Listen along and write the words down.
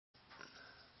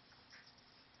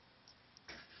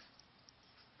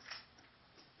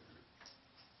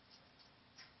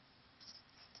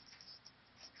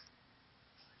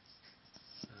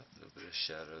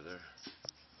shadow there.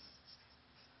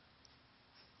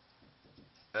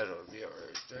 That ought to be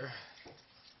alright there.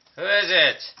 Who is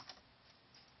it?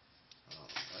 Oh,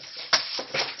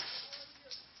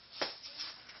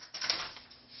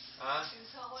 huh?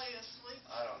 Is Holly asleep?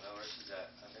 I don't know where she's at.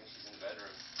 I think she's in the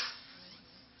bedroom.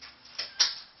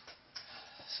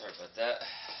 Sorry about that.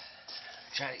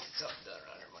 Trying to get something done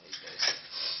around here one of these days.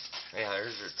 Yeah,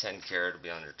 here's your 10 carat to be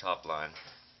on your top line.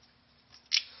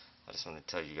 I just want to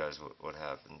tell you guys what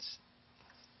happens.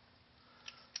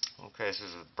 Okay, this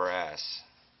is with brass.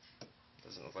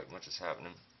 Doesn't look like much is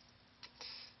happening.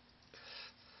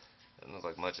 Doesn't look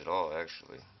like much at all,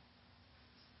 actually.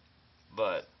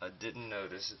 But I didn't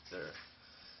notice that there.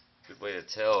 Good way to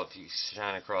tell if you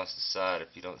shine across the side,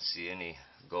 if you don't see any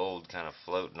gold kind of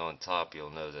floating on top,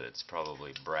 you'll know that it's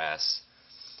probably brass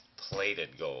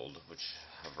plated gold, which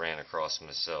I've ran across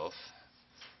myself.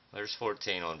 There's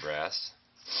 14 on brass.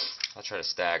 I'll try to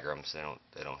stagger them so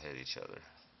they don't hit each other.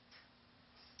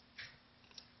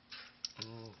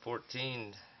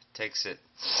 14 takes it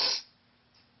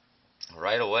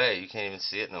right away. You can't even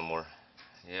see it no more.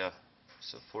 Yeah,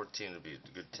 so 14 would be a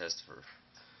good test for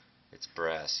its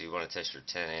brass. So you want to test your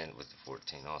 10 and with the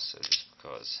 14 also, just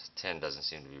because 10 doesn't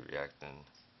seem to be reacting.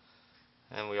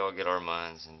 And we all get our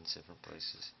minds in different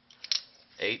places.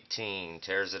 18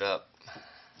 tears it up.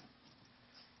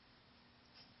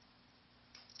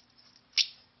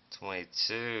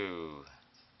 22.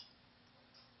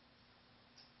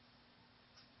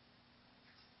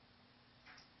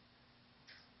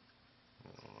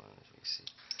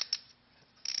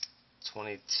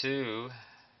 22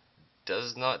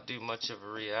 does not do much of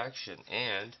a reaction,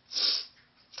 and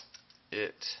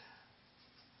it,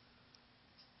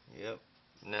 yep,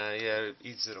 it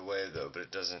eats it away though, but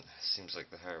it doesn't, seems like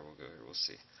the higher we'll go here, we'll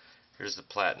see. Here's the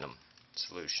platinum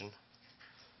solution.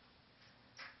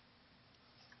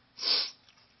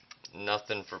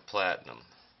 Nothing for platinum.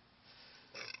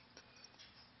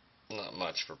 Not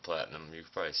much for platinum, you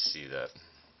can probably see that.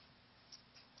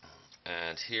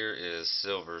 And here is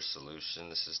silver solution.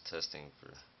 This is testing for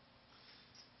if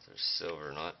there's silver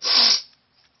or not.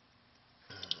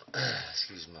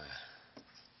 Excuse my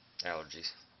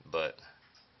allergies. But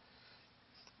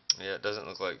yeah, it doesn't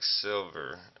look like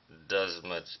silver does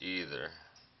much either.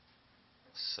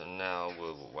 So now we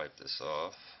will wipe this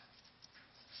off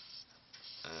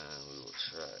and we will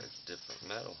try a different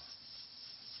metal.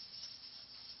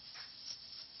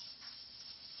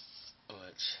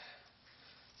 Which,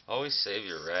 always save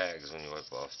your rags when you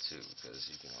wipe off too, because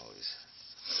you can always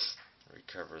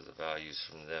recover the values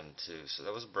from them too. So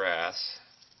that was brass.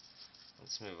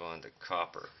 Let's move on to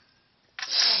copper.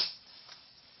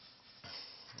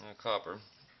 Now copper,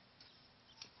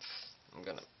 I'm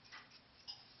gonna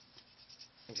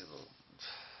get a little,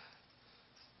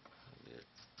 maybe a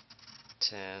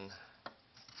 10,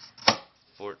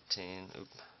 14,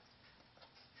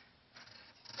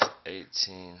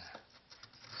 18,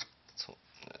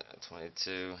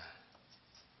 22,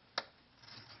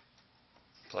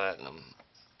 platinum,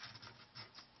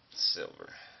 silver.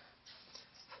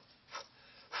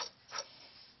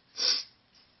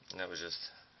 And that was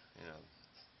just,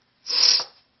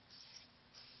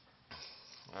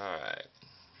 alright.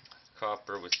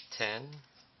 Copper with 10.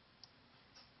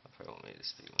 I probably won't need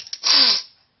this big one.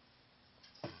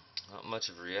 Not much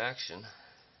of a reaction.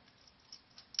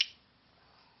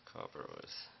 Copper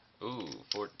with,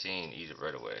 14, eat it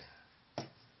right away.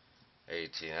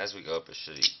 18, as we go up it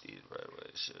should eat it right away.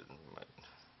 It should.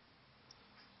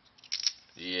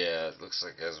 Yeah, it looks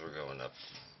like as we're going up,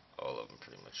 all of them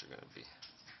pretty much are going to be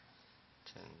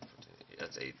 10, 14,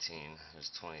 that's 18. There's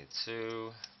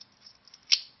 22.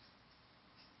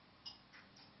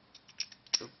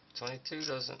 22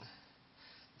 doesn't,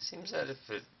 seems that if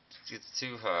it gets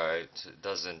too high, it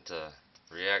doesn't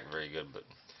react very good, but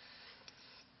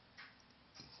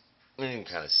you can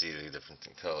kind of see the difference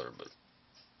in color, but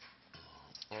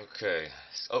okay.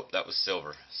 Oh, that was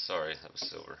silver. Sorry, that was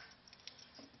silver.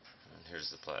 And here's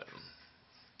the platinum.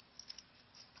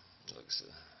 Looks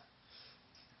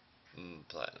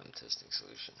platinum testing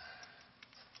solution.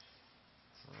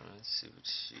 Let's see what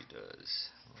she does.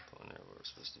 Up on there where it's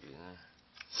supposed to be in there.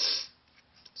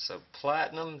 So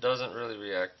platinum doesn't really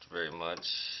react very much.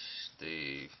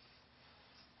 The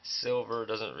silver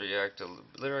doesn't react,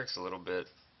 reacts a little bit.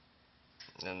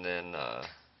 And then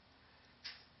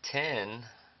 10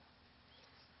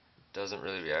 doesn't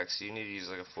really react, so you need to use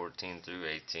like a 14 through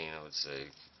 18, I would say,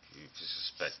 if you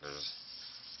suspect there's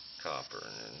copper,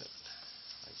 and then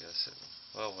I guess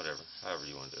well, whatever, however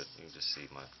you want to do it. You can just see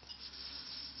my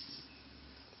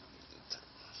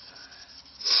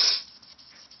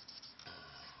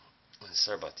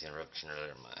sorry about the interruption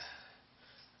earlier. My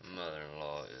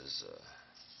mother-in-law is,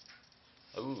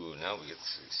 ooh, now we get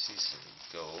to see some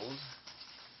gold.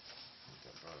 I think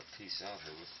I brought a piece out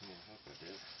here with me. I hope I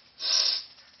did.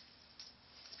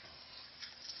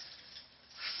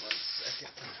 One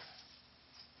second.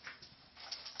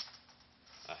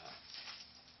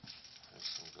 There's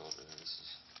some gold in here.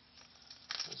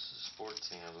 This is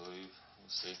 14, I believe. We'll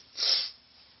see.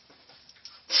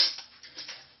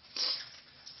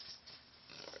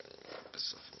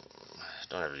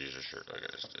 Don't ever use your shirt like I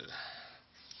just did.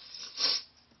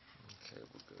 Okay,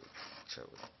 we'll go try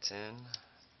with 10,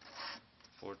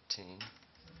 14,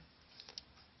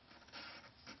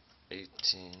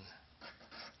 18,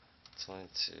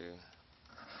 22,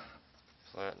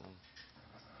 platinum,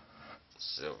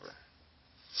 silver.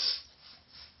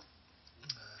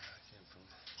 Came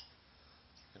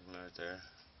from right there.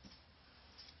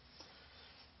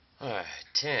 Alright,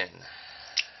 10.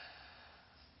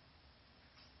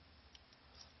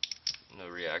 No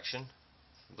reaction.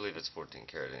 I believe it's 14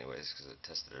 karat anyways because I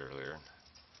tested it earlier.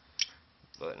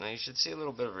 But now you should see a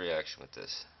little bit of reaction with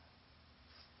this.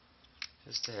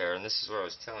 Just a hair, and this is where I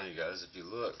was telling you guys, if you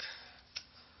look,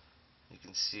 you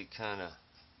can see kind of,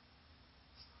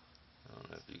 I don't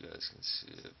know if you guys can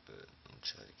see it, but I'm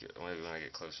trying to get, maybe when I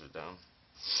get closer down.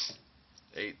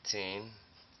 18.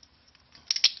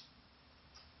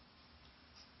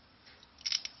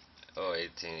 Oh,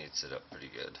 18 eats it up pretty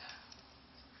good.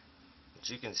 But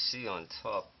you can see on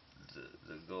top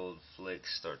the gold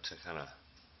flakes start to kind of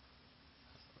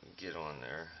get on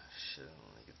there. Shit, I don't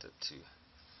want to get that too.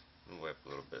 Let me wipe a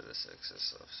little bit of this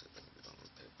excess off so it doesn't get on the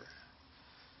paper.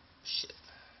 Shit.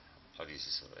 I'll use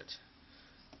this edge.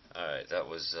 Alright, that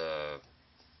was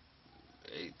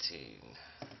 18.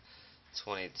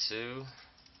 22.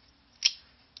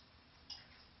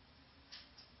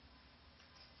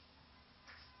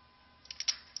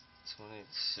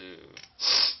 22.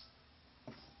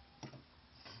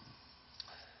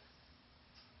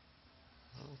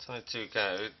 22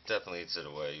 kind of, it definitely eats it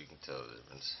away. You can tell the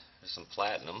difference. There's some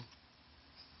platinum.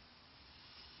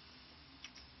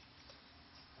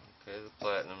 Okay, the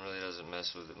platinum really doesn't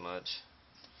mess with it much.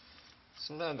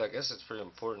 Sometimes I guess it's pretty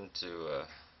important to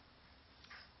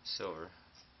silver.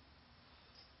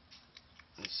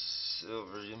 And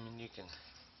silver, I mean, you can,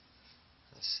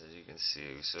 as you can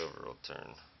see, silver will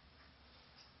turn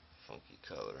funky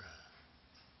color.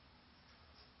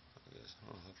 I guess.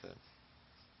 Oh, look at that.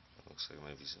 Looks like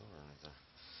maybe silver right there.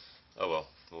 Oh well,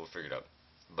 we'll figure it out.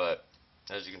 But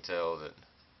as you can tell, that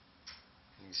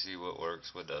you can see what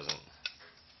works, what doesn't,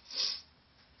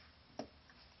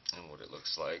 and what it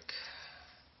looks like.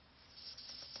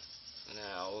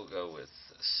 Now we'll go with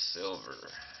silver.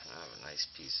 I have a nice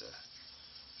piece of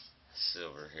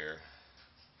silver here.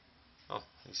 Oh,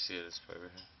 you see it? It's probably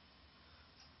right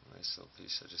here. Nice little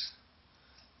piece.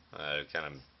 I kind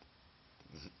of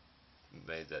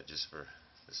made that just for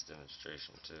this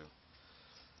demonstration too.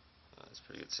 It's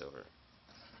pretty good silver.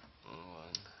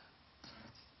 One.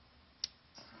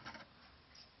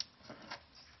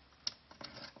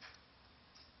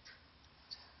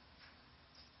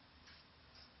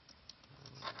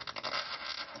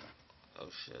 Oh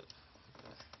shit.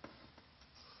 Okay.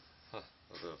 Huh,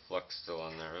 a little bit of flux still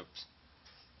on there. Oops.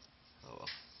 Oh well.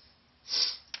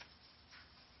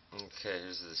 Okay,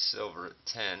 here's the silver at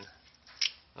 10.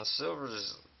 Now silver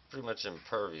is pretty much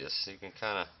impervious. You can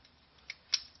kind of,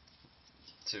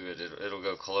 to it, it'll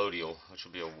go colloidal, which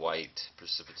will be a white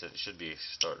precipitate. It should be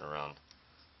starting around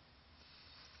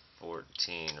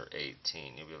 14 or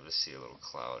 18. You'll be able to see a little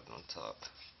cloud on top.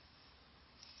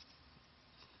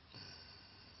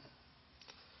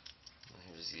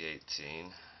 Here's the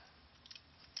 18.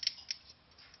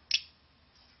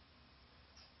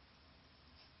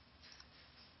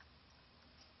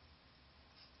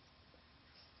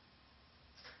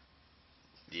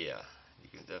 Yeah, you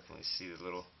can definitely see the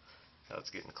little, how it's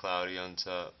getting cloudy on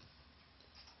top.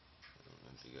 I don't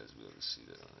know if you guys will be able to see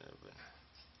that on there, but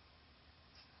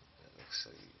it looks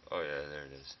like, oh yeah, there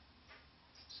it is.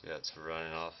 See how it's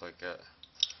running off like that?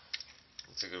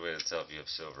 It's a good way to tell if you have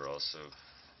silver also,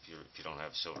 if you don't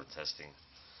have silver testing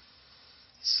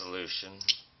solution.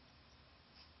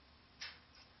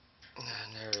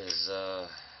 And there is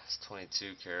it's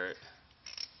 22 karat.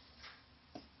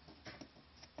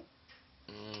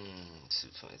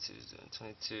 22 is doing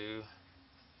 22.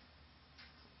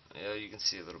 Yeah, you can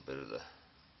see a little bit of the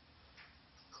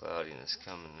cloudiness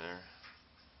coming there.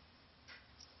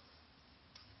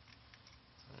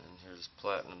 And here's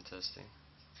platinum testing.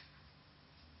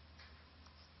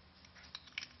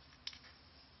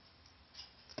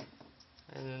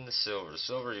 And then the silver.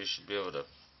 Silver, you should be able to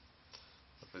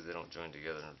hopefully they don't join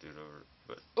together and do it over.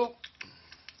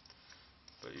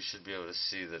 But you should be able to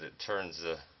see that it turns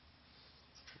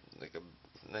like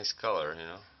a nice color, you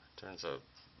know. It turns a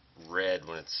red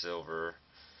when it's silver,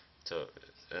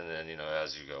 and then, you know,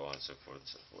 as you go on, so forth and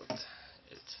so forth.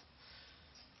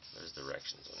 There's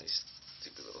directions on these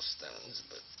stupid little stones,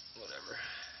 but whatever.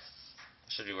 I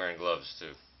should be wearing gloves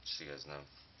too, just so you guys know.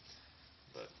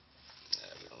 But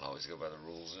yeah, we don't always go by the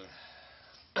rules there.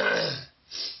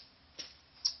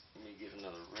 Let me get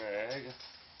another rag.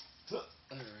 There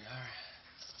we are.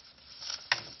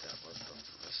 Get that wiped off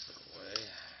the rest of the way.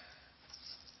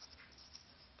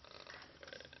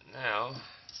 Alright, now,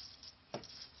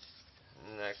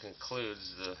 and that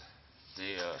concludes the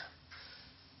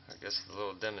I guess the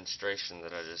little demonstration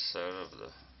that I just showed of the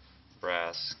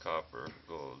brass, copper,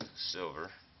 gold,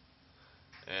 silver.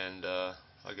 And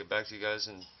I'll get back to you guys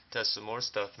and test some more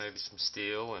stuff, maybe some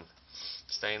steel and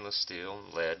stainless steel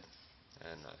and lead,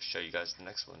 and show you guys the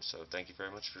next one. So thank you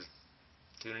very much for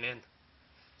tuning in.